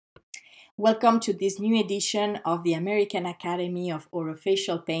Welcome to this new edition of the American Academy of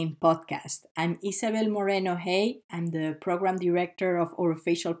Orofacial Pain podcast. I'm Isabel Moreno Hay. I'm the Program Director of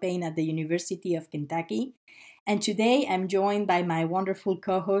Orofacial Pain at the University of Kentucky. And today I'm joined by my wonderful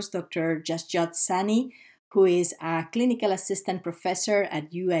co-host, Dr. Jasjot Sani, who is a clinical assistant professor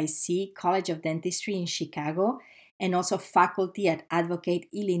at UIC College of Dentistry in Chicago and also faculty at Advocate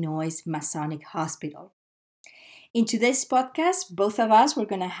Illinois Masonic Hospital. In today's podcast, both of us were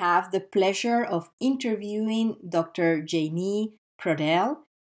going to have the pleasure of interviewing Dr. Janey Prodoehl.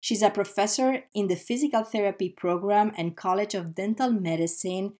 She's a professor in the physical therapy program and College of Dental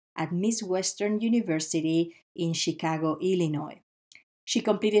Medicine at Midwestern University in Chicago, Illinois. She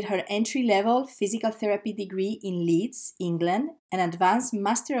completed her entry-level physical therapy degree in Leeds, England, and advanced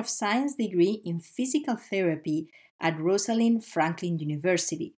Master of Science degree in physical therapy at Rosalind Franklin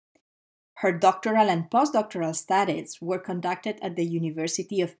University. Her doctoral and postdoctoral studies were conducted at the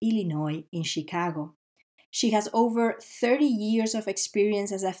University of Illinois in Chicago. She has over 30 years of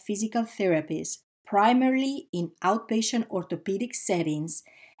experience as a physical therapist, primarily in outpatient orthopedic settings,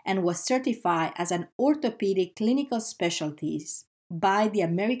 and was certified as an orthopedic clinical specialist by the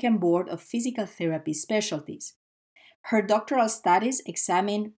American Board of Physical Therapy Specialties. Her doctoral studies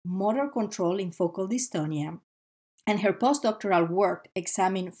examine motor control in focal dystonia, and her postdoctoral work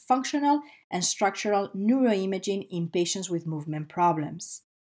examined functional and structural neuroimaging in patients with movement problems.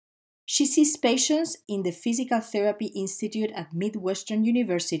 She sees patients in the Physical Therapy Institute at Midwestern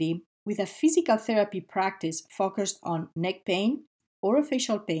University with a physical therapy practice focused on neck pain,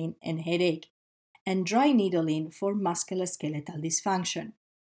 orofacial pain, and headache, and dry needling for musculoskeletal dysfunction.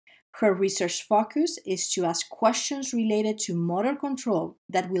 Her research focus is to ask questions related to motor control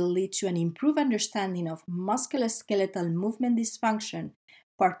that will lead to an improved understanding of musculoskeletal movement dysfunction,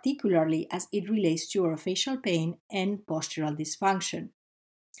 particularly as it relates to orofacial pain and postural dysfunction.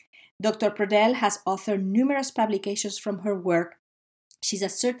 Dr. Prodoehl has authored numerous publications from her work. She's a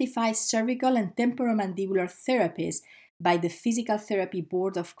certified cervical and temporomandibular therapist by the Physical Therapy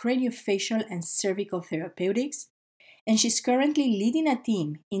Board of Craniofacial and Cervical Therapeutics, and she's currently leading a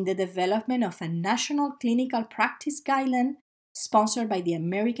team in the development of a national clinical practice guideline sponsored by the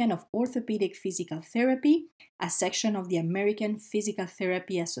American of Orthopedic Physical Therapy, a section of the American Physical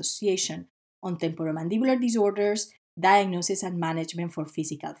Therapy Association on temporomandibular disorders, diagnosis and management for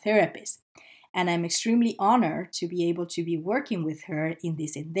physical therapists. And I'm extremely honored to be able to be working with her in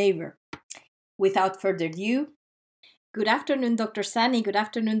this endeavor. Without further ado, good afternoon, Dr. Sani. Good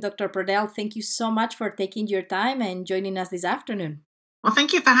afternoon, Dr. Prodoehl. Thank you so much for taking your time and joining us this afternoon. Well,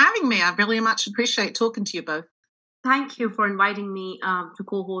 thank you for having me. I really much appreciate talking to you both. Thank you for inviting me to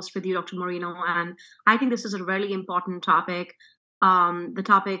co-host with you, Dr. Moreno. And I think this is a really important topic. The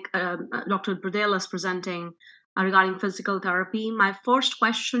topic Dr. Prodoehl is presenting regarding physical therapy. My first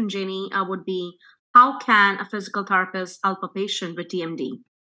question, Janey, would be, how can a physical therapist help a patient with TMD?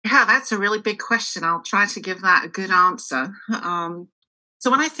 Yeah, that's a really big question. I'll try to give that a good answer.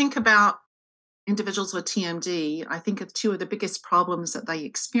 So when I think about individuals with TMD, I think of two of the biggest problems that they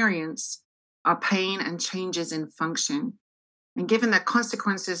experience are pain and changes in function. And given the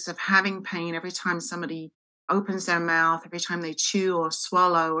consequences of having pain every time somebody opens their mouth, every time they chew or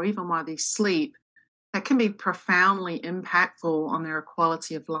swallow, or even while they sleep, that can be profoundly impactful on their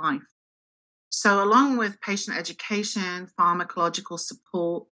quality of life. So along with patient education, pharmacological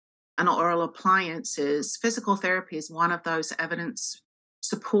support, and oral appliances, physical therapy is one of those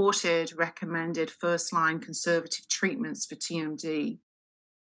evidence-supported, recommended first-line conservative treatments for TMD.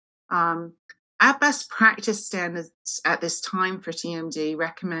 Our best practice standards at this time for TMD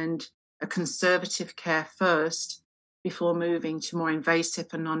recommend a conservative care first before moving to more invasive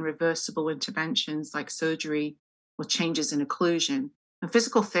and non-reversible interventions like surgery or changes in occlusion. And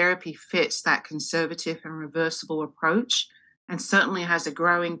physical therapy fits that conservative and reversible approach and certainly has a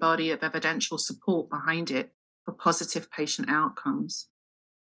growing body of evidential support behind it for positive patient outcomes.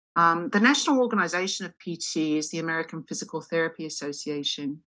 The national organization of PT is the American Physical Therapy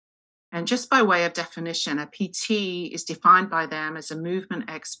Association. And just by way of definition, a PT is defined by them as a movement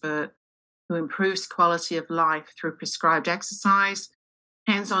expert who improves quality of life through prescribed exercise,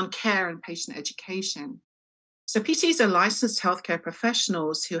 hands-on care, and patient education. So PTs are licensed healthcare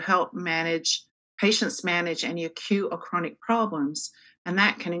professionals who help patients manage any acute or chronic problems, and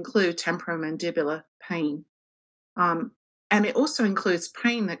that can include temporomandibular pain. And it also includes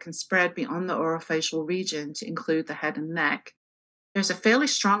pain that can spread beyond the orofacial region to include the head and neck. There's a fairly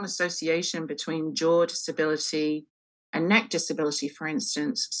strong association between jaw disability and neck disability, for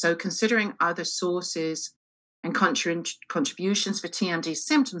instance. So considering other sources and contributions for TMD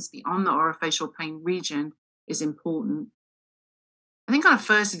symptoms beyond the orofacial pain region is important. I think on a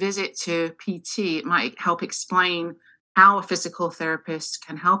first visit to PT, it might help explain how a physical therapist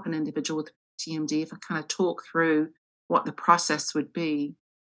can help an individual with TMD if I kind of talk through what the process would be.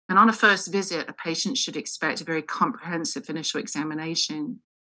 And on a first visit, a patient should expect a very comprehensive initial examination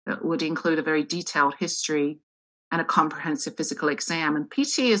that would include a very detailed history and a comprehensive physical exam. And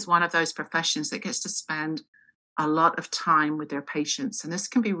PT is one of those professions that gets to spend a lot of time with their patients. And this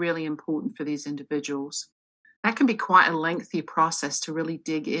can be really important for these individuals. That can be quite a lengthy process to really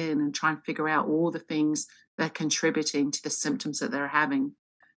dig in and try and figure out all the things that are contributing to the symptoms that they're having.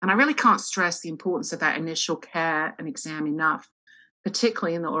 And I really can't stress the importance of that initial care and exam enough,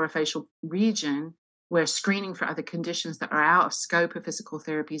 particularly in the orofacial region, where screening for other conditions that are out of scope of physical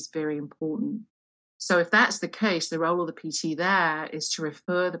therapy is very important. So if that's the case, the role of the PT there is to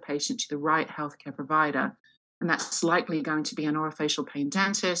refer the patient to the right healthcare provider. And that's likely going to be an orofacial pain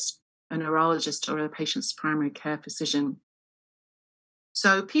dentist, a neurologist, or the patient's primary care physician.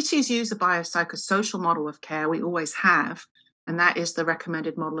 So PTs use a biopsychosocial model of care we always have, and that is the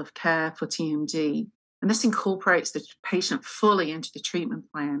recommended model of care for TMD. And this incorporates the patient fully into the treatment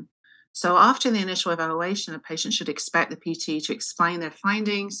plan. So after the initial evaluation, a patient should expect the PT to explain their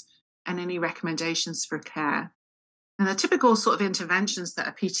findings and any recommendations for care. And the typical sort of interventions that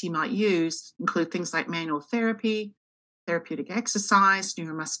a PT might use include things like manual therapy, therapeutic exercise,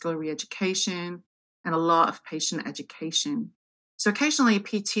 neuromuscular reeducation, and a lot of patient education. So occasionally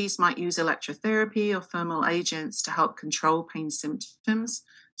PTs might use electrotherapy or thermal agents to help control pain symptoms,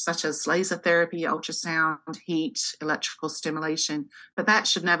 such as laser therapy, ultrasound, heat, electrical stimulation, but that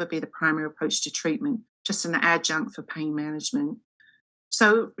should never be the primary approach to treatment, just an adjunct for pain management.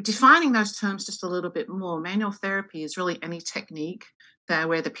 So defining those terms just a little bit more, manual therapy is really any technique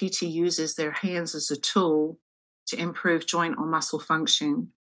where the PT uses their hands as a tool to improve joint or muscle function.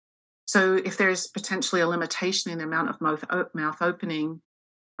 So if there's potentially a limitation in the amount of mouth opening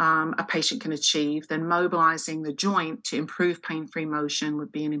a patient can achieve, then mobilizing the joint to improve pain-free motion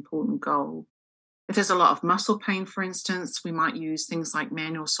would be an important goal. If there's a lot of muscle pain, for instance, we might use things like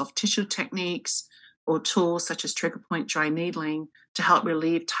manual soft tissue techniques or tools such as trigger point dry needling to help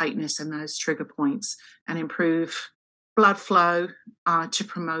relieve tightness in those trigger points and improve blood flow to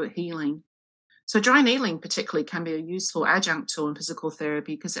promote healing. So dry needling particularly can be a useful adjunct tool in physical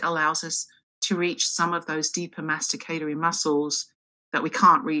therapy because it allows us to reach some of those deeper masticatory muscles that we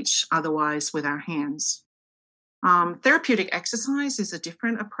can't reach otherwise with our hands. Therapeutic exercise is a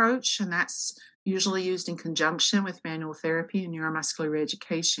different approach, and that's usually used in conjunction with manual therapy and neuromuscular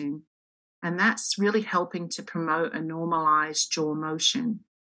reeducation. And that's really helping to promote a normalized jaw motion.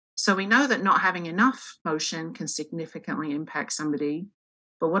 So we know that not having enough motion can significantly impact somebody.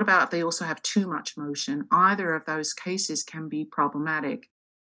 But what about if they also have too much motion? Either of those cases can be problematic.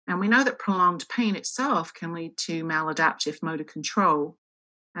 And we know that prolonged pain itself can lead to maladaptive motor control.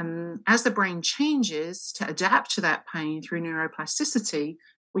 And as the brain changes to adapt to that pain through neuroplasticity,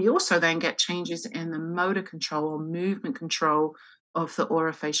 we also then get changes in the motor control or movement control of the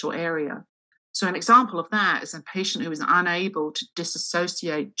orofacial area. So an example of that is a patient who is unable to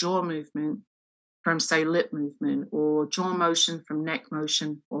disassociate jaw movement from, say, lip movement, or jaw motion from neck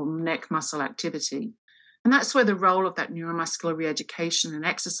motion or neck muscle activity. And that's where the role of that neuromuscular reeducation and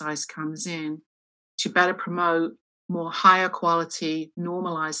exercise comes in to better promote more higher quality,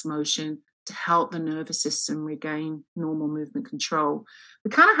 normalized motion to help the nervous system regain normal movement control.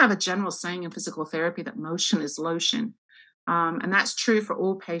 We kind of have a general saying in physical therapy that motion is lotion. And that's true for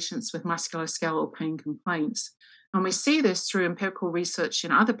all patients with musculoskeletal pain complaints. And we see this through empirical research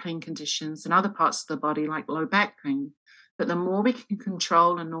in other pain conditions in other parts of the body, like low back pain, that the more we can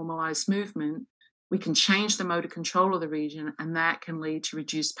control and normalize movement, we can change the motor control of the region, and that can lead to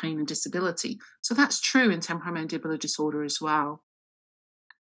reduced pain and disability. So that's true in temporomandibular disorder as well.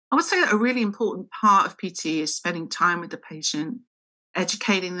 I would say that a really important part of PT is spending time with the patient,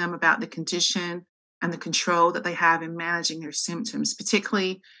 educating them about the condition and the control that they have in managing their symptoms,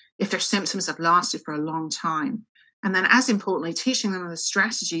 particularly if their symptoms have lasted for a long time. And then, as importantly, teaching them the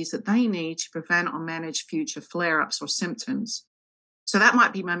strategies that they need to prevent or manage future flare-ups or symptoms. So that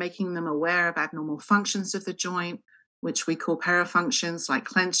might be by making them aware of abnormal functions of the joint, which we call parafunctions like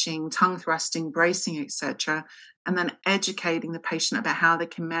clenching, tongue thrusting, bracing, etc., and then educating the patient about how they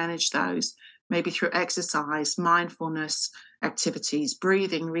can manage those, maybe through exercise, mindfulness activities,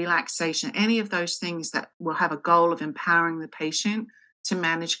 breathing, relaxation, any of those things that will have a goal of empowering the patient to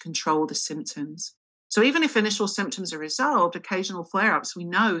manage, control the symptoms. So even if initial symptoms are resolved, occasional flare-ups we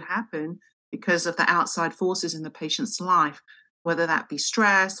know happen because of the outside forces in the patient's life, whether that be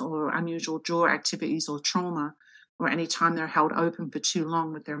stress or unusual jaw activities or trauma, or any time they're held open for too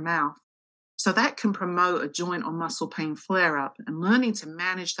long with their mouth. So that can promote a joint or muscle pain flare-up, and learning to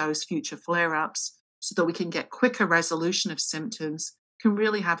manage those future flare-ups so that we can get quicker resolution of symptoms can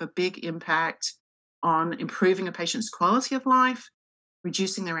really have a big impact on improving a patient's quality of life,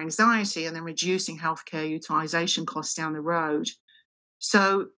 reducing their anxiety, and then reducing healthcare utilization costs down the road.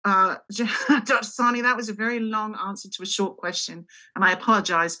 So, Dr. Sani, that was a very long answer to a short question, and I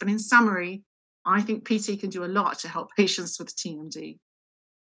apologize. But in summary, I think PT can do a lot to help patients with TMD.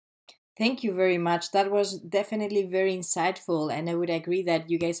 Thank you very much. That was definitely very insightful, and I would agree that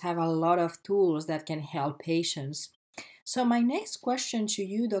you guys have a lot of tools that can help patients. So my next question to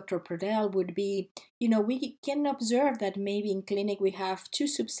you, Dr. Prodoehl, would be, we can observe that maybe in clinic we have two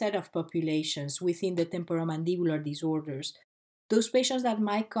subset of populations within the temporomandibular disorders. Those patients that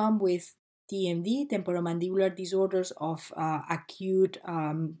might come with TMD, temporomandibular disorders of acute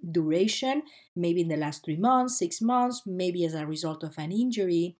duration, maybe in the last 3 months, 6 months, maybe as a result of an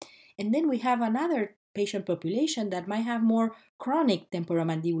injury. And then we have another patient population that might have more chronic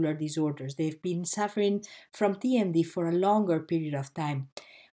temporomandibular disorders. They've been suffering from TMD for a longer period of time.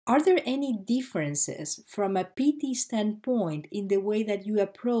 Are there any differences from a PT standpoint in the way that you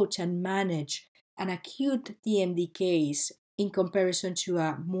approach and manage an acute TMD case in comparison to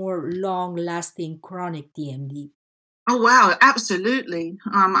a more long-lasting chronic TMD? Oh, wow, absolutely.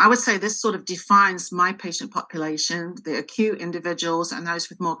 I would say this sort of defines my patient population, the acute individuals and those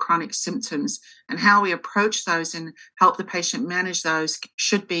with more chronic symptoms, and how we approach those and help the patient manage those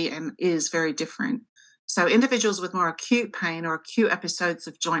should be and is very different. So individuals with more acute pain or acute episodes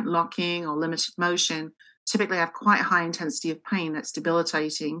of joint locking or limited motion typically have quite high intensity of pain that's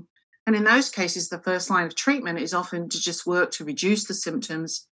debilitating. And in those cases, the first line of treatment is often to just work to reduce the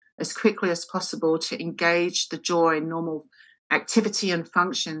symptoms as quickly as possible, to engage the jaw in normal activity and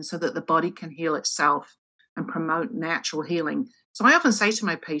function so that the body can heal itself and promote natural healing. So I often say to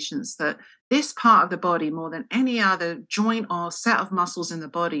my patients that this part of the body, more than any other joint or set of muscles in the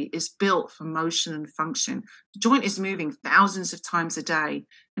body, is built for motion and function. The joint is moving thousands of times a day.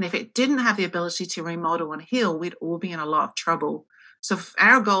 And if it didn't have the ability to remodel and heal, we'd all be in a lot of trouble. So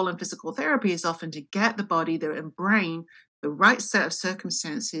our goal in physical therapy is often to get the body and brain the right set of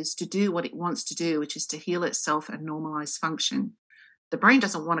circumstances to do what it wants to do, which is to heal itself and normalize function. The brain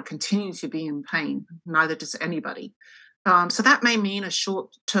doesn't want to continue to be in pain, neither does anybody. So that may mean a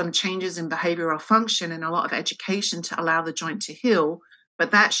short-term changes in behavioral function and a lot of education to allow the joint to heal,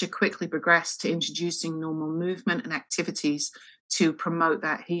 but that should quickly progress to introducing normal movement and activities to promote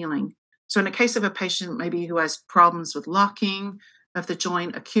that healing. So in the case of a patient maybe who has problems with locking of the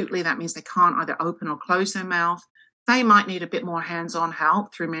joint acutely, that means they can't either open or close their mouth. They might need a bit more hands-on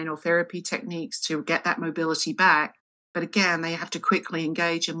help through manual therapy techniques to get that mobility back. But again, they have to quickly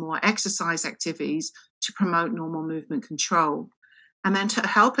engage in more exercise activities to promote normal movement control. And then to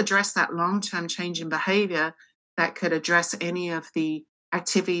help address that long-term change in behavior that could address any of the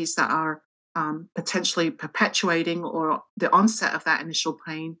activities that are potentially perpetuating or the onset of that initial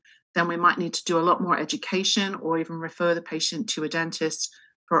pain, then we might need to do a lot more education or even refer the patient to a dentist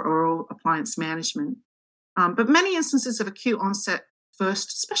for oral appliance management. But many instances of acute onset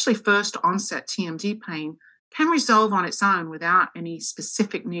especially first onset TMD pain, can resolve on its own without any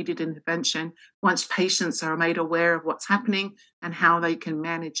specific needed intervention once patients are made aware of what's happening and how they can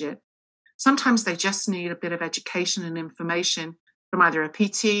manage it. Sometimes they just need a bit of education and information from either a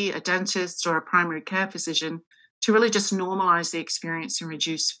PT, a dentist, or a primary care physician to really just normalize the experience and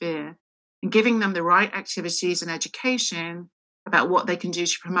reduce fear. And giving them the right activities and education about what they can do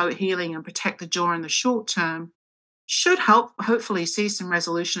to promote healing and protect the jaw in the short term should help hopefully see some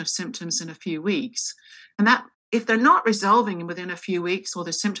resolution of symptoms in a few weeks. And that if they're not resolving within a few weeks or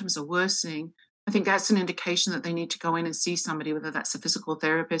the symptoms are worsening, I think that's an indication that they need to go in and see somebody, whether that's a physical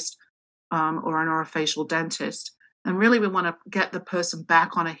therapist or an orofacial dentist. And really we want to get the person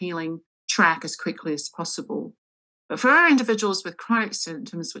back on a healing track as quickly as possible. But for our individuals with chronic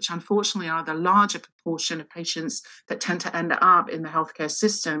symptoms, which unfortunately are the larger proportion of patients that tend to end up in the healthcare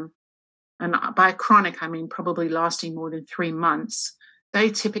system, and by chronic, I mean probably lasting more than 3 months, they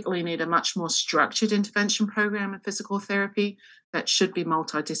typically need a much more structured intervention program in physical therapy that should be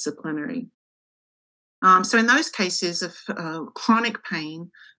multidisciplinary. So in those cases of chronic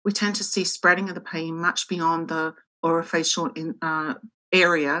pain, we tend to see spreading of the pain much beyond the orofacial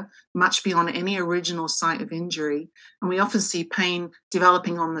area, much beyond any original site of injury. And we often see pain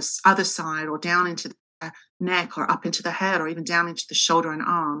developing on the other side or down into the neck or up into the head or even down into the shoulder and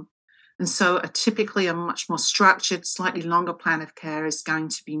arm. And so typically a much more structured, slightly longer plan of care is going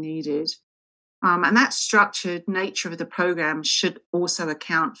to be needed. And that structured nature of the program should also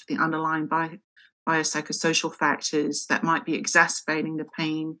account for the underlying biopsychosocial factors that might be exacerbating the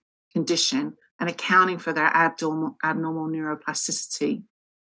pain condition and accounting for their abnormal neuroplasticity.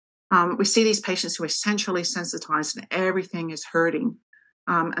 We see these patients who are centrally sensitized and everything is hurting.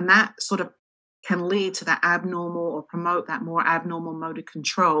 And that sort of can lead to that abnormal or promote that more abnormal motor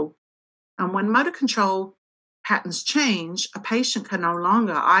control. And when motor control patterns change, a patient can no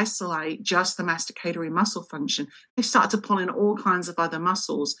longer isolate just the masticatory muscle function. They start to pull in all kinds of other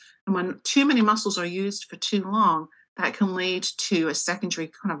muscles. And when too many muscles are used for too long, that can lead to a secondary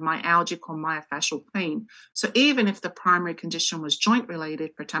kind of myalgic or myofascial pain. So even if the primary condition was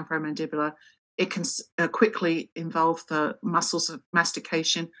joint-related for temporomandibular, it can quickly involve the muscles of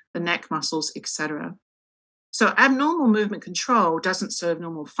mastication, the neck muscles, etc. So abnormal movement control doesn't serve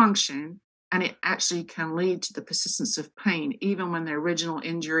normal function, and it actually can lead to the persistence of pain, even when the original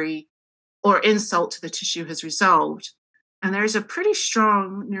injury or insult to the tissue has resolved. And there is a pretty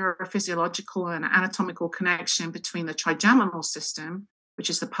strong neurophysiological and anatomical connection between the trigeminal system, which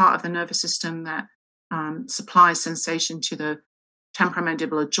is the part of the nervous system that supplies sensation to the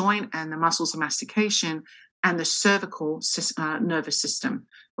temporomandibular joint and the muscles of mastication, and the cervical nervous system,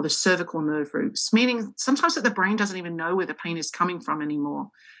 or the cervical nerve roots, meaning sometimes that the brain doesn't even know where the pain is coming from anymore.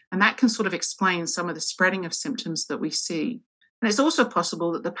 And that can sort of explain some of the spreading of symptoms that we see. And it's also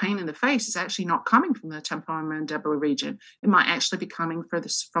possible that the pain in the face is actually not coming from the temporomandibular region. It might actually be coming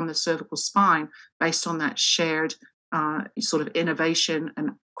from the cervical spine based on that shared sort of innervation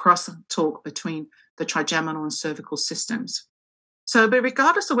and cross-talk between the trigeminal and cervical systems. So, but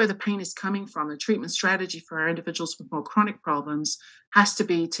regardless of where the pain is coming from, the treatment strategy for our individuals with more chronic problems has to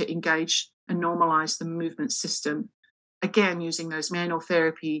be to engage and normalize the movement system. Again, using those manual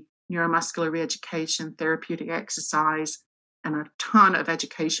therapy, neuromuscular reeducation, therapeutic exercise, and a ton of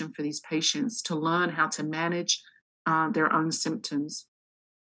education for these patients to learn how to manage their own symptoms.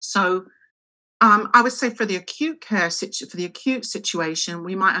 So I would say for the acute situation,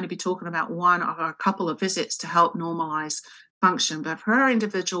 we might only be talking about one or a couple of visits to help normalize function. But for our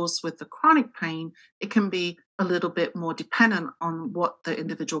individuals with the chronic pain, it can be a little bit more dependent on what the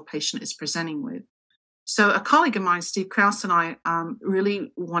individual patient is presenting with. So a colleague of mine, Steve Krause, and I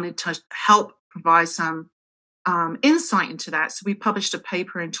really wanted to help provide some insight into that. So we published a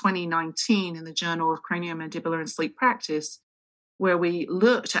paper in 2019 in the Journal of Craniomandibular and Sleep Practice, where we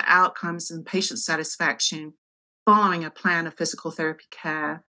looked at outcomes and patient satisfaction following a plan of physical therapy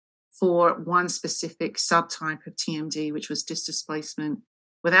care for one specific subtype of TMD, which was disc displacement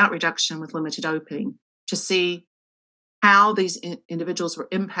without reduction with limited opening, to see how these individuals were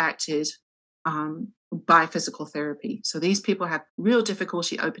impacted by physical therapy. So these people have real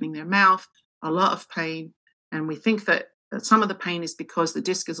difficulty opening their mouth, a lot of pain, and we think that some of the pain is because the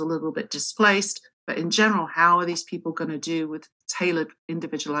disc is a little bit displaced, but in general, how are these people going to do with tailored,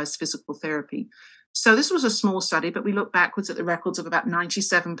 individualized physical therapy? So this was a small study, but we looked backwards at the records of about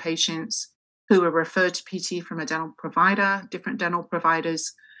 97 patients who were referred to PT from a dental provider, different dental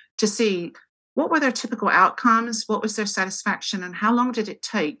providers, to see what were their typical outcomes, what was their satisfaction, and how long did it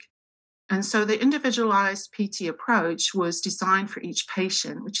take? And so the individualized PT approach was designed for each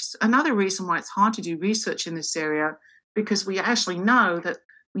patient, which is another reason why it's hard to do research in this area, because we actually know that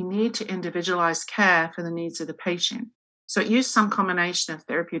we need to individualize care for the needs of the patient. So it used some combination of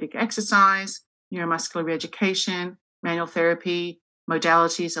therapeutic exercise, neuromuscular reeducation, manual therapy,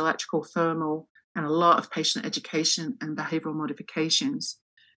 modalities, electrical, thermal, and a lot of patient education and behavioral modifications.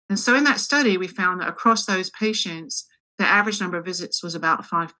 And so in that study, we found that across those patients, the average number of visits was about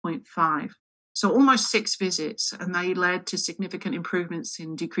 5.5. So almost 6 visits, and they led to significant improvements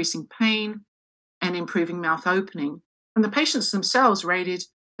in decreasing pain and improving mouth opening. And the patients themselves rated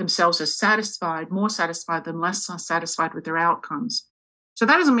themselves as satisfied, more satisfied than less satisfied with their outcomes. So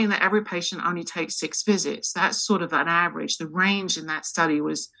that doesn't mean that every patient only takes 6 visits. That's sort of an average. The range in that study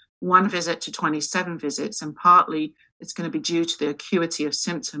was 1 visit to 27 visits, and partly it's going to be due to the acuity of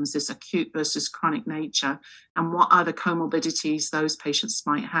symptoms, this acute versus chronic nature, and what other comorbidities those patients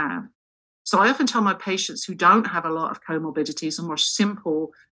might have. So I often tell my patients who don't have a lot of comorbidities, a more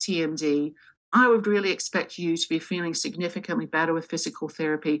simple TMD, I would really expect you to be feeling significantly better with physical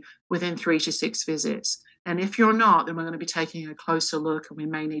therapy within 3 to 6 visits. And if you're not, then we're going to be taking a closer look and we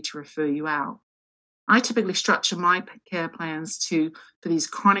may need to refer you out. I typically structure my care plans for these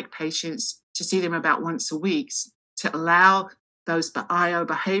chronic patients to see them about once a week to allow those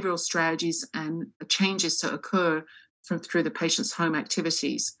behavioral strategies and changes to occur through the patient's home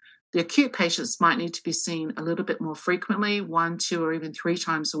activities. The acute patients might need to be seen a little bit more frequently, 1, 2, or even 3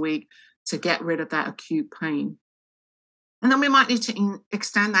 times a week to get rid of that acute pain. And then we might need to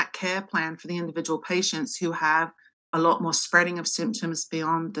extend that care plan for the individual patients who have a lot more spreading of symptoms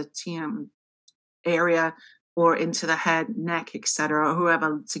beyond the TM area, or into the head, neck, etc., who have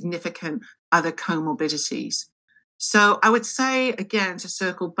a significant other comorbidities. So I would say, again, to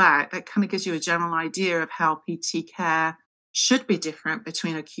circle back, that kind of gives you a general idea of how PT care should be different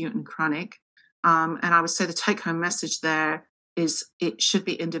between acute and chronic. And I would say the take-home message there is it should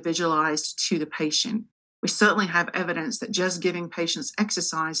be individualized to the patient. We certainly have evidence that just giving patients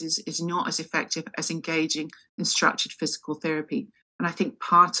exercises is not as effective as engaging in structured physical therapy. And I think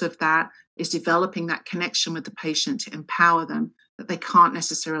part of that is developing that connection with the patient to empower them that they can't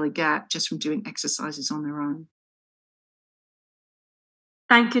necessarily get just from doing exercises on their own.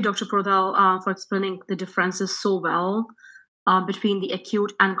 Thank you, Dr. Prodoehl, for explaining the differences so well between the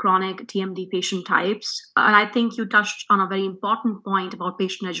acute and chronic TMD patient types. And I think you touched on a very important point about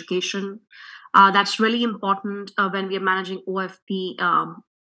patient education. That's really important when we are managing OFP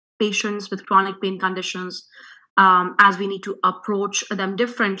patients with chronic pain conditions, as we need to approach them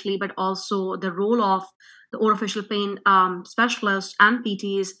differently, but also the role of the orofacial pain specialists and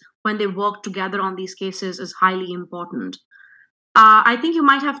PTs when they work together on these cases is highly important. I think you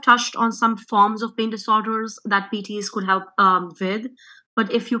might have touched on some forms of pain disorders that PTs could help with, but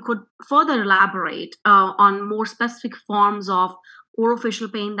if you could further elaborate on more specific forms of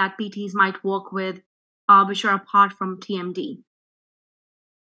orofacial pain that PTs might work with, which are apart from TMD.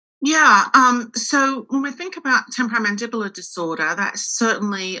 Yeah, so when we think about temporomandibular disorder, that's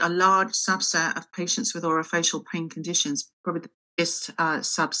certainly a large subset of patients with orofacial pain conditions, probably the biggest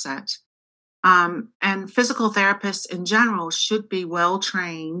subset. And physical therapists in general should be well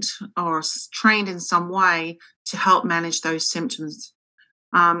trained or trained in some way to help manage those symptoms.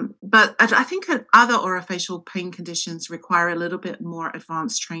 But I think that other orofacial pain conditions require a little bit more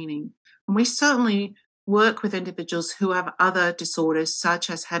advanced training. And we certainly work with individuals who have other disorders such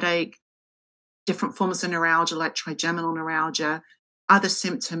as headache, different forms of neuralgia like trigeminal neuralgia, other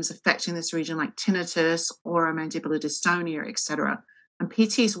symptoms affecting this region like tinnitus, oromandibular dystonia, etc. And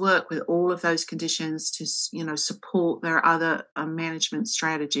PTs work with all of those conditions to, support their other management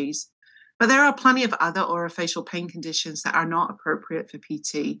strategies. But there are plenty of other orofacial pain conditions that are not appropriate for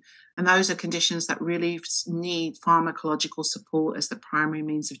PT. And those are conditions that really need pharmacological support as the primary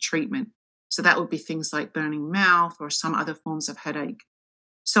means of treatment. So that would be things like burning mouth or some other forms of headache.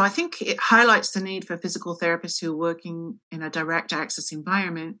 So I think it highlights the need for physical therapists who are working in a direct access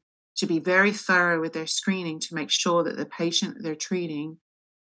environment to be very thorough with their screening to make sure that the patient that they're treating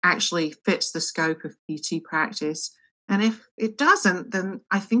actually fits the scope of PT practice. And if it doesn't, then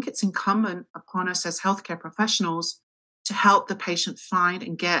I think it's incumbent upon us as healthcare professionals to help the patient find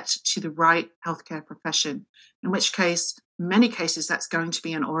and get to the right healthcare profession, in which case, in many cases, that's going to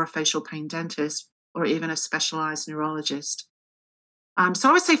be an orofacial pain dentist or even a specialized neurologist. So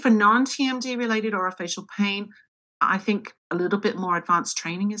I would say for non-TMD related orofacial pain, I think a little bit more advanced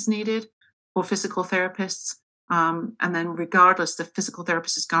training is needed for physical therapists. And then regardless, the physical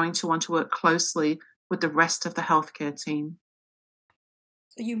therapist is going to want to work closely with the rest of the healthcare team.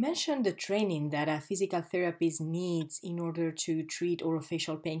 So you mentioned the training that a physical therapist needs in order to treat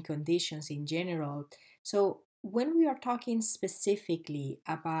orofacial pain conditions in general. So when we are talking specifically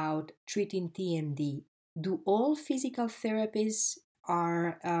about treating TMD, do all physical therapists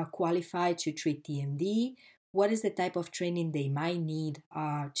are qualified to treat TMD? What is the type of training they might need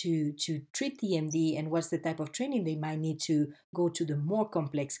to treat TMD, and what's the type of training they might need to go to the more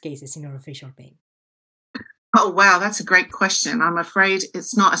complex cases in orofacial pain? Oh, wow, that's a great question. I'm afraid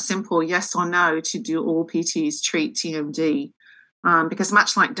it's not a simple yes or no to do all PTs treat TMD, because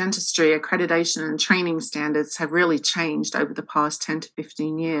much like dentistry, accreditation and training standards have really changed over the past 10 to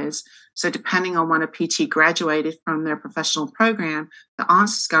 15 years. So depending on when a PT graduated from their professional program, the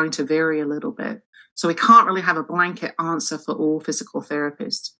answer is going to vary a little bit. So we can't really have a blanket answer for all physical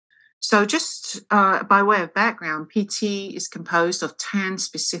therapists. So just by way of background, PT is composed of 10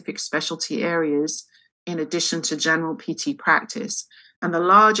 specific specialty areas in addition to general PT practice. And the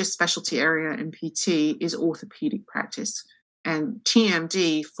largest specialty area in PT is orthopedic practice. And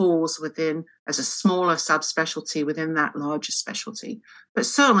TMD falls within as a smaller subspecialty within that larger specialty. But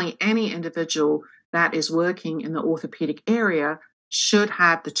certainly any individual that is working in the orthopedic area should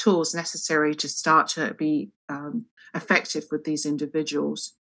have the tools necessary to start to be effective with these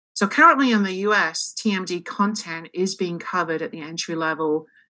individuals. So currently in the US, TMD content is being covered at the entry level,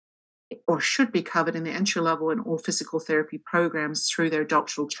 or should be covered in the entry level in all physical therapy programs through their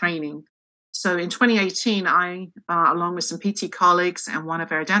doctoral training. So in 2018, I, along with some PT colleagues and one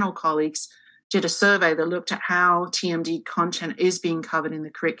of our dental colleagues, did a survey that looked at how TMD content is being covered in the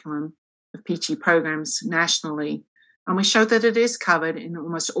curriculum of PT programs nationally. And we showed that it is covered in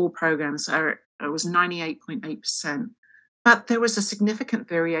almost all programs. It was 98.8%. But there was a significant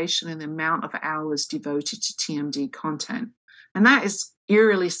variation in the amount of hours devoted to TMD content. And that is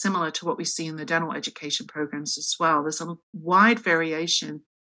eerily similar to what we see in the dental education programs as well. There's a wide variation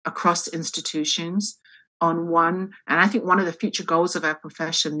across institutions on one, and I think one of the future goals of our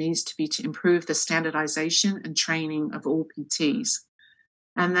profession needs to be to improve the standardization and training of all PTs.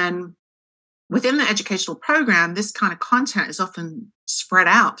 And then within the educational program, this kind of content is often spread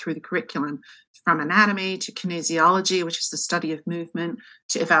out through the curriculum, from anatomy to kinesiology, which is the study of movement,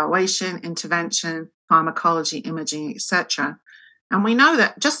 to evaluation, intervention, pharmacology, imaging, etc. And we know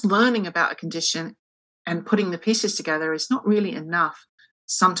that just learning about a condition and putting the pieces together is not really enough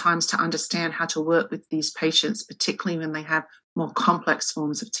sometimes to understand how to work with these patients, particularly when they have more complex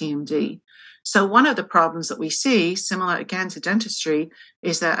forms of TMD. So one of the problems that we see, similar again to dentistry,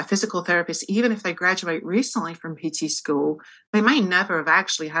 is that a physical therapist, even if they graduate recently from PT school, they may never have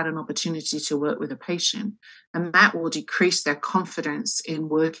actually had an opportunity to work with a patient. And that will decrease their confidence in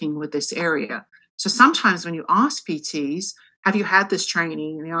working with this area. So sometimes when you ask PTs, have you had this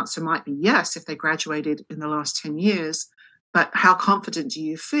training? And the answer might be yes, if they graduated in the last 10 years. But how confident do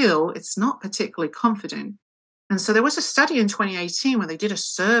you feel? It's not particularly confident. And so there was a study in 2018 where they did a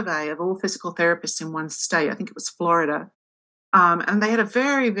survey of all physical therapists in one state. I think it was Florida. And they had a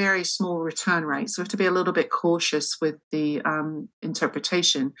very, very small return rate. So we have to be a little bit cautious with the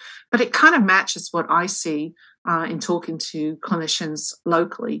interpretation. But it kind of matches what I see in talking to clinicians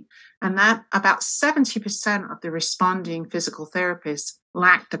locally. And that about 70% of the responding physical therapists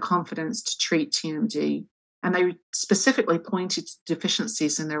lacked the confidence to treat TMD. And they specifically pointed to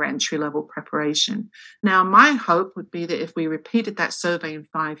deficiencies in their entry-level preparation. Now, my hope would be that if we repeated that survey in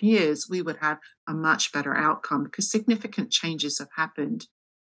 5 years, we would have a much better outcome because significant changes have happened.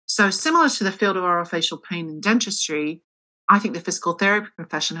 So similar to the field of orofacial pain and dentistry, I think the physical therapy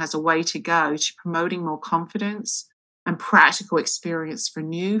profession has a way to go to promoting more confidence and practical experience for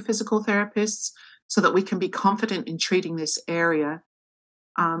new physical therapists so that we can be confident in treating this area.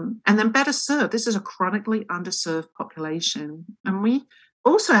 And then better served. This is a chronically underserved population. And we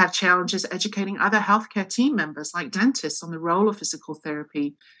also have challenges educating other healthcare team members like dentists on the role of physical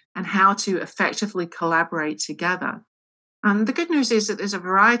therapy and how to effectively collaborate together. And the good news is that there's a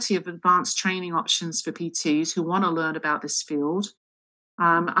variety of advanced training options for PTs who want to learn about this field.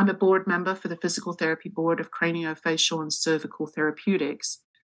 I'm a board member for the Physical Therapy Board of Craniofacial and Cervical Therapeutics.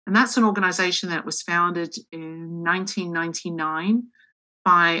 And that's an organization that was founded in 1999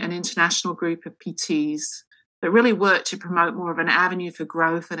 by an international group of PTs that really work to promote more of an avenue for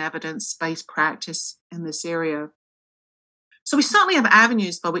growth and evidence-based practice in this area. So we certainly have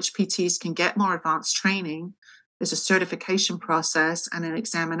avenues by which PTs can get more advanced training. There's a certification process and an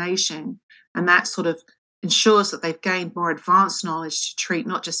examination, and that sort of ensures that they've gained more advanced knowledge to treat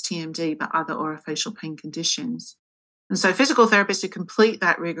not just TMD, but other orofacial pain conditions. And so physical therapists who complete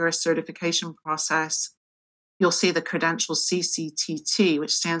that rigorous certification process, you'll see the credential CCTT,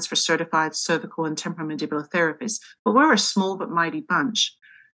 which stands for Certified Cervical and Temporomandibular Therapists. But we're a small but mighty bunch.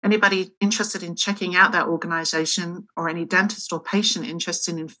 Anybody interested in checking out that organization or any dentist or patient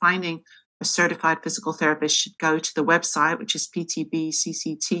interested in finding a certified physical therapist should go to the website, which is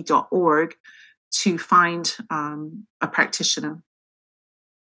ptbcct.org, to find a practitioner.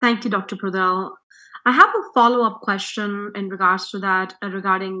 Thank you, Dr. Prodoehl. I have a follow-up question in regards to that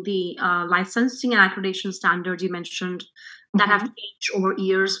regarding the licensing and accreditation standards you mentioned that have changed over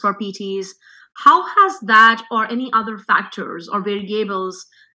years for PTs. How has that or any other factors or variables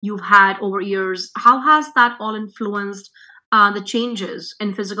you've had over years, how has that all influenced the changes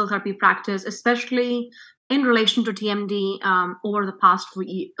in physical therapy practice, especially in relation to TMD over the past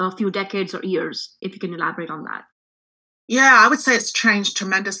few decades or years, if you can elaborate on that? Yeah, I would say it's changed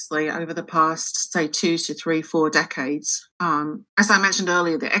tremendously over the past, say, 2 to 3, 4 decades. As I mentioned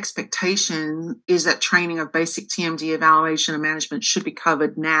earlier, the expectation is that training of basic TMD evaluation and management should be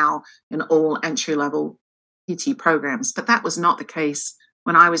covered now in all entry-level PT programs. But that was not the case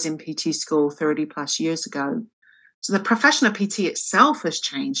when I was in PT school 30 plus years ago. So the profession of PT itself has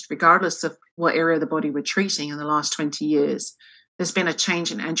changed, regardless of what area of the body we're treating in the last 20 years. There's been a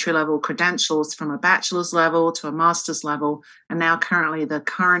change in entry-level credentials from a bachelor's level to a master's level, and now currently the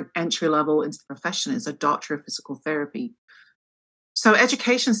current entry level into the profession is a doctor of physical therapy. So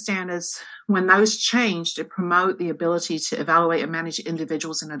education standards, when those changed to promote the ability to evaluate and manage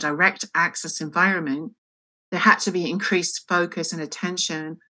individuals in a direct access environment, there had to be increased focus and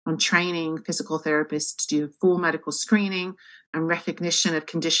attention on training physical therapists to do full medical screening and recognition of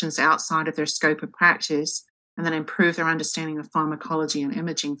conditions outside of their scope of practice, and then improve their understanding of pharmacology and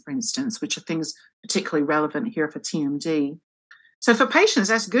imaging, for instance, which are things particularly relevant here for TMD. So for patients,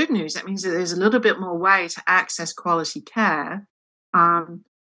 that's good news. That means that there's a little bit more way to access quality care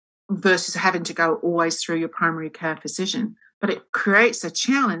versus having to go always through your primary care physician. But it creates a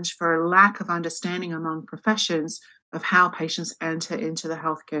challenge for a lack of understanding among professions of how patients enter into the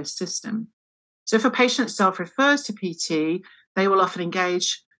healthcare system. So if a patient self-refers to PT, they will often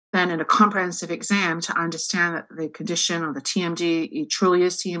engage then in a comprehensive exam to understand that the condition or the TMD, it truly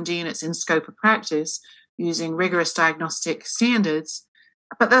is TMD and it's in scope of practice using rigorous diagnostic standards.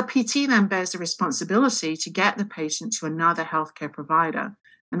 But the PT then bears the responsibility to get the patient to another healthcare provider.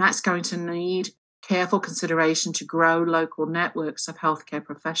 And that's going to need careful consideration to grow local networks of healthcare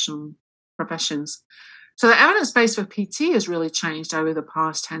professions. So the evidence base for PT has really changed over the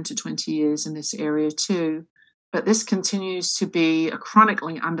past 10 to 20 years in this area too. But this continues to be a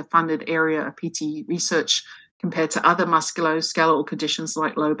chronically underfunded area of PT research compared to other musculoskeletal conditions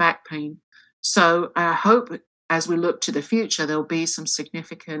like low back pain. So I hope as we look to the future, there'll be some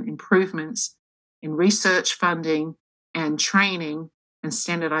significant improvements in research funding and training and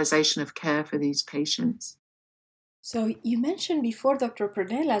standardization of care for these patients. So you mentioned before, Dr.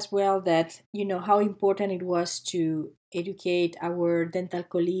 Prodoehl, as well, that how important it was to educate our dental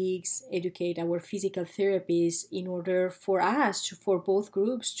colleagues, educate our physical therapists in order for both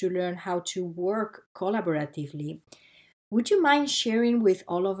groups to learn how to work collaboratively. Would you mind sharing with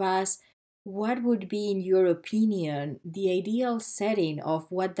all of us what would be, in your opinion, the ideal setting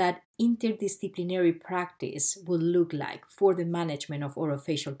of what that interdisciplinary practice would look like for the management of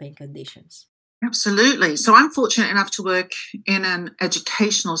orofacial pain conditions? Absolutely. So I'm fortunate enough to work in an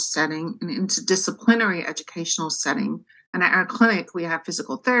educational setting, an interdisciplinary educational setting. And at our clinic, we have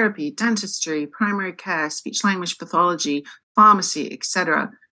physical therapy, dentistry, primary care, speech language pathology, pharmacy,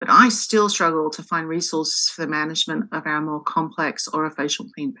 etc. But I still struggle to find resources for the management of our more complex orofacial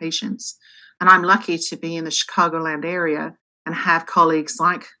pain patients. And I'm lucky to be in the Chicagoland area and have colleagues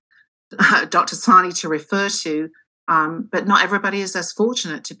like Dr. Sani to refer to. But not everybody is as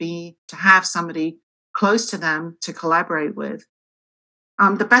fortunate to have somebody close to them to collaborate with.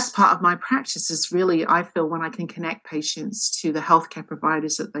 The best part of my practice is really, I feel, when I can connect patients to the healthcare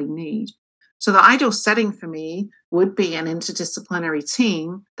providers that they need. So the ideal setting for me would be an interdisciplinary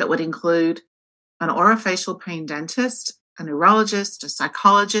team that would include an orofacial pain dentist, a neurologist, a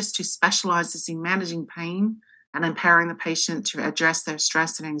psychologist who specializes in managing pain and empowering the patient to address their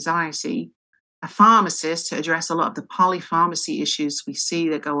stress and anxiety, a pharmacist to address a lot of the polypharmacy issues we see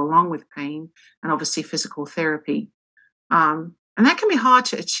that go along with pain, and obviously physical therapy. And that can be hard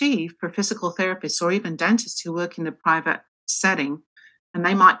to achieve for physical therapists or even dentists who work in the private setting. And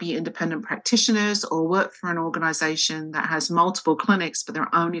they might be independent practitioners or work for an organization that has multiple clinics, but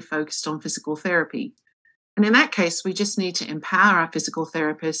they're only focused on physical therapy. And in that case, we just need to empower our physical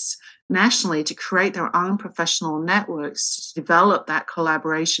therapists nationally to create their own professional networks, to develop that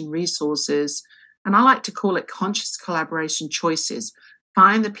collaboration resources. And I like to call it conscious collaboration choices.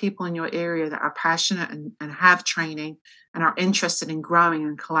 Find the people in your area that are passionate and have training and are interested in growing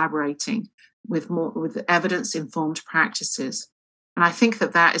and collaborating with evidence-informed practices. And I think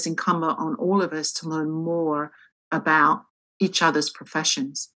that is incumbent on all of us to learn more about each other's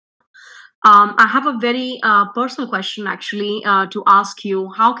professions. I have a very personal question, actually, to ask you.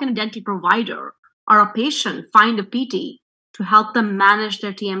 How can a dental provider or a patient find a PT to help them manage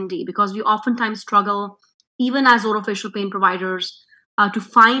their TMD? Because we oftentimes struggle, even as orofacial pain providers, to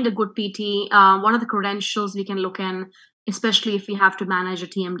find a good PT. What are the credentials we can look in, especially if we have to manage a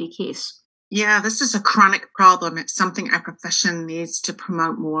TMD case? Yeah, this is a chronic problem. It's something our profession needs to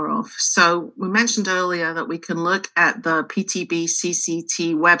promote more of. So we mentioned earlier that we can look at the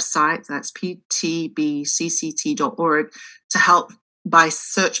PTBCCT website, that's ptbcct.org, to help by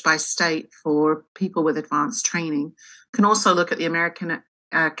search by state for people with advanced training. You can also look at the American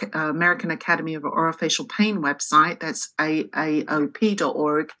Academy of Orofacial Pain website, that's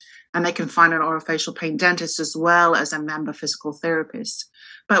AAOP.org, and they can find an orofacial pain dentist as well as a member physical therapist.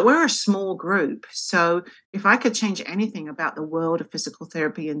 But we're a small group, so if I could change anything about the world of physical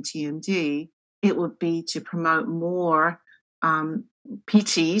therapy and TMD, it would be to promote more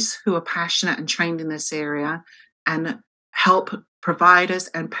PTs who are passionate and trained in this area and help providers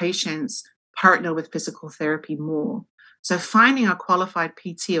and patients partner with physical therapy more. So finding a qualified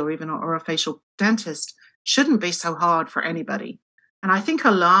PT or even an orofacial dentist shouldn't be so hard for anybody. And I think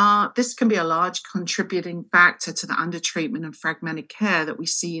this can be a large contributing factor to the undertreatment and fragmented care that we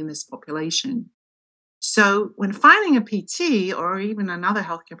see in this population. So when finding a PT or even another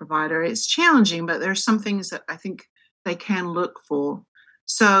healthcare provider, it's challenging, but there are some things that I think they can look for.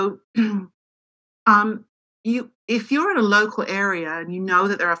 So if you're in a local area and you know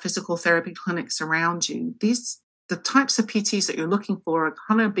that there are physical therapy clinics around you, these the types of PTs that you're looking for are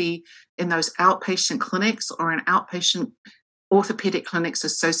going to be in those outpatient clinics or in outpatient orthopedic clinics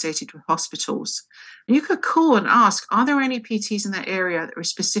associated with hospitals. And you could call and ask, are there any PTs in that area that are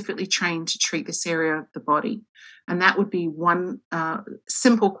specifically trained to treat this area of the body? And that would be one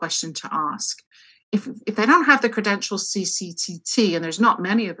simple question to ask. If they don't have the credentials CCTT, and there's not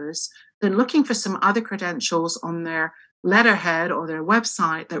many of us, then looking for some other credentials on their letterhead or their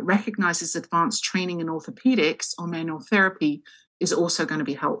website that recognizes advanced training in orthopedics or manual therapy is also going to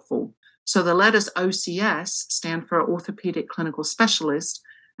be helpful. So the letters OCS stand for Orthopedic Clinical Specialist,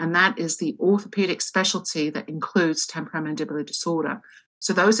 and that is the orthopedic specialty that includes temporomandibular disorder.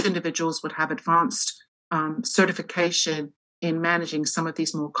 So those individuals would have advanced certification in managing some of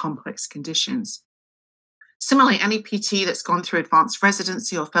these more complex conditions. Similarly, any PT that's gone through advanced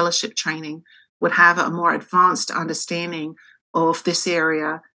residency or fellowship training would have a more advanced understanding of this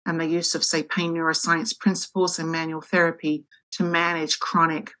area and the use of, say, pain neuroscience principles and manual therapy to manage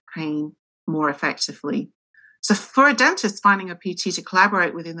chronic pain more effectively. So for a dentist, finding a PT to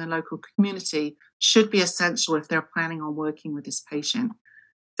collaborate within the local community should be essential if they're planning on working with this patient.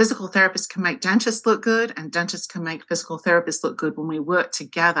 Physical therapists can make dentists look good, and dentists can make physical therapists look good when we work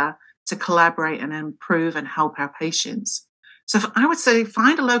together to collaborate and improve and help our patients. So I would say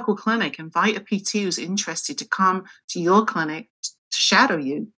find a local clinic, invite a PT who's interested to come to your clinic to shadow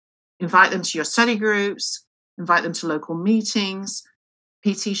you, invite them to your study groups, invite them to local meetings.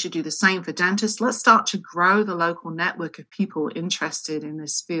 PT should do the same for dentists. Let's start to grow the local network of people interested in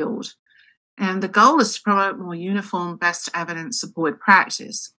this field. And the goal is to promote more uniform, best evidence supported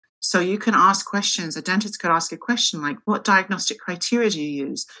practice. So you can ask questions. A dentist could ask a question like, what diagnostic criteria do you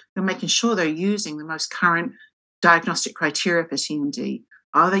use? They're making sure they're using the most current diagnostic criteria for TMD.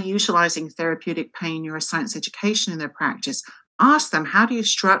 Are they utilizing therapeutic pain neuroscience education in their practice? Ask them, how do you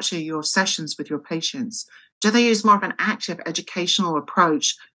structure your sessions with your patients? Do they use more of an active educational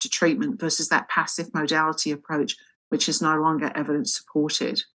approach to treatment versus that passive modality approach, which is no longer evidence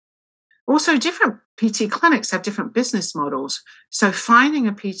supported? Also, different PT clinics have different business models. So finding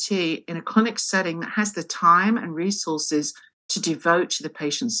a PT in a clinic setting that has the time and resources to devote to the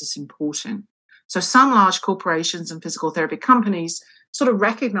patients is important. So some large corporations and physical therapy companies sort of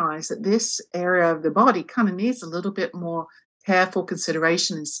recognize that this area of the body kind of needs a little bit more careful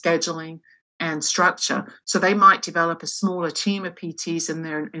consideration in scheduling and structure. So they might develop a smaller team of PTs in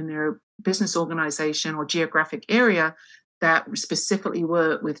their business organization or geographic area that specifically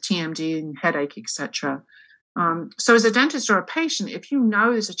work with TMD and headache, etc. So as a dentist or a patient, if you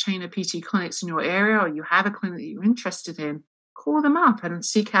know there's a chain of PT clinics in your area or you have a clinic that you're interested in, call them up and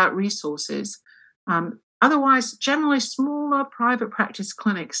seek out resources. Otherwise, generally smaller private practice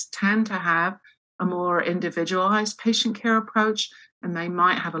clinics tend to have a more individualized patient care approach, and they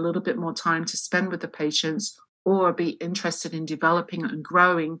might have a little bit more time to spend with the patients or be interested in developing and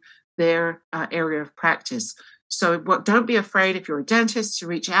growing their area of practice. So don't be afraid if you're a dentist to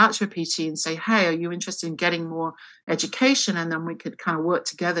reach out to a PT and say, hey, are you interested in getting more education? And then we could kind of work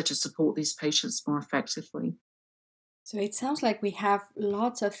together to support these patients more effectively. So it sounds like we have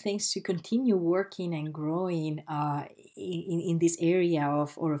lots of things to continue working and growing in this area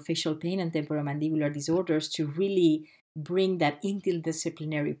of orofacial pain and temporomandibular disorders to really bring that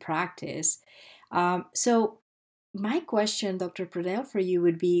interdisciplinary practice. So my question, Dr. Prodoehl, for you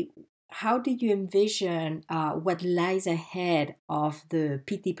would be, how do you envision what lies ahead of the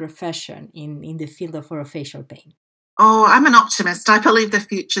PT profession in the field of orofacial pain? Oh, I'm an optimist. I believe the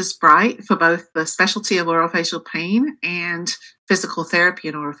future's bright for both the specialty of orofacial pain and physical therapy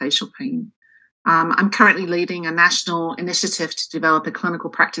in orofacial pain. I'm currently leading a national initiative to develop a clinical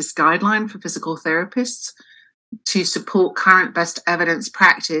practice guideline for physical therapists to support current best evidence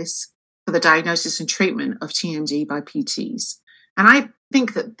practice for the diagnosis and treatment of TMD by PTs. And I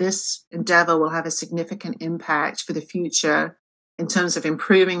think that this endeavor will have a significant impact for the future in terms of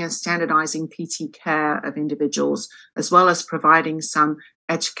improving and standardizing PT care of individuals, as well as providing some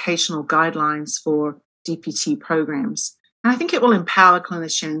educational guidelines for DPT programs. And I think it will empower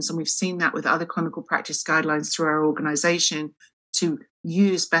clinicians, and we've seen that with other clinical practice guidelines through our organization, to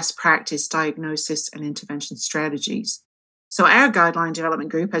use best practice diagnosis and intervention strategies. So our guideline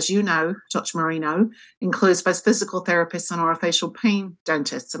development group, as you know, Dr. Moreno, includes both physical therapists and orofacial pain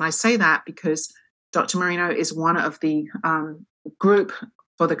dentists. And I say that because Dr. Moreno is one of the group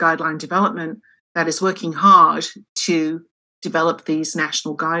for the guideline development that is working hard to develop these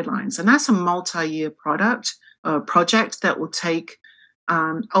national guidelines. And that's a multi-year project that will take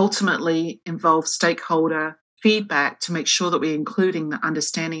ultimately involve stakeholder feedback to make sure that we're including the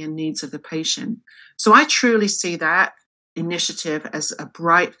understanding and needs of the patient. So I truly see that initiative as a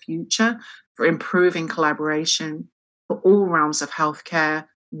bright future for improving collaboration for all realms of healthcare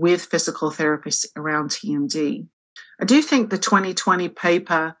with physical therapists around TMD. I do think the 2020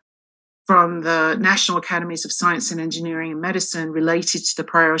 paper from the National Academies of Science and Engineering and Medicine related to the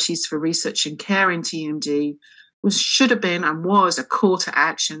priorities for research and care in TMD should have been and was a call to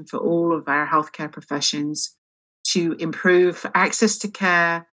action for all of our healthcare professions to improve access to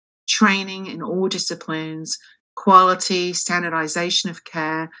care, training in all disciplines, quality, standardization of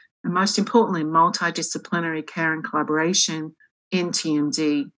care, and most importantly, multidisciplinary care and collaboration in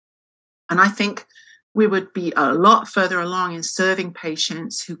TMD. And I think we would be a lot further along in serving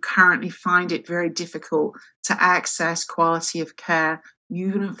patients who currently find it very difficult to access quality of care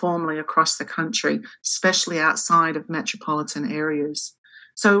uniformly across the country, especially outside of metropolitan areas.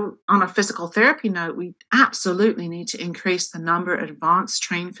 So on a physical therapy note, we absolutely need to increase the number of advanced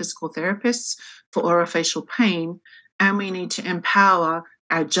trained physical therapists for orofacial pain, and we need to empower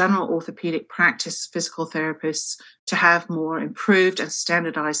our general orthopedic practice physical therapists to have more improved and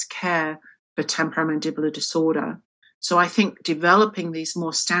standardized care for temporomandibular disorder. So I think developing these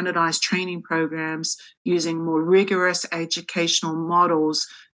more standardized training programs using more rigorous educational models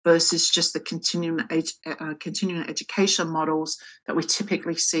versus just the continuing education models that we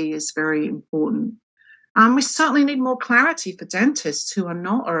typically see is very important. We certainly need more clarity for dentists who are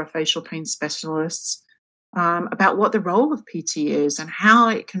not orofacial pain specialists about what the role of PT is and how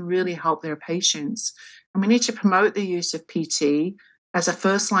it can really help their patients. And we need to promote the use of PT as a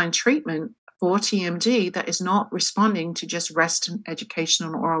first-line treatment for TMD that is not responding to just rest and education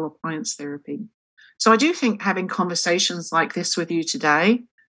and oral appliance therapy. So I do think having conversations like this with you today,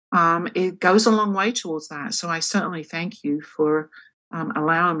 it goes a long way towards that. So I certainly thank you for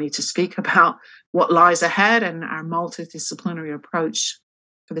allowing me to speak about what lies ahead and our multidisciplinary approach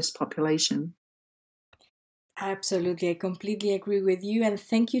for this population. Absolutely. I completely agree with you. And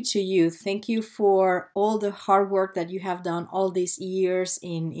thank you to you. Thank you for all the hard work that you have done all these years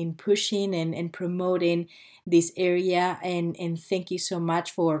in pushing and promoting this area. And thank you so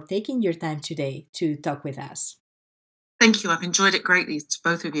much for taking your time today to talk with us. Thank you. I've enjoyed it greatly. To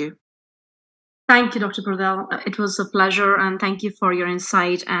both of you. Thank you, Dr. Prodoehl. It was a pleasure, and thank you for your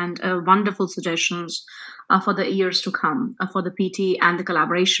insight and wonderful suggestions for the years to come for the PT and the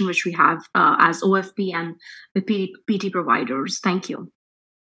collaboration which we have as OFP and the PT providers. Thank you.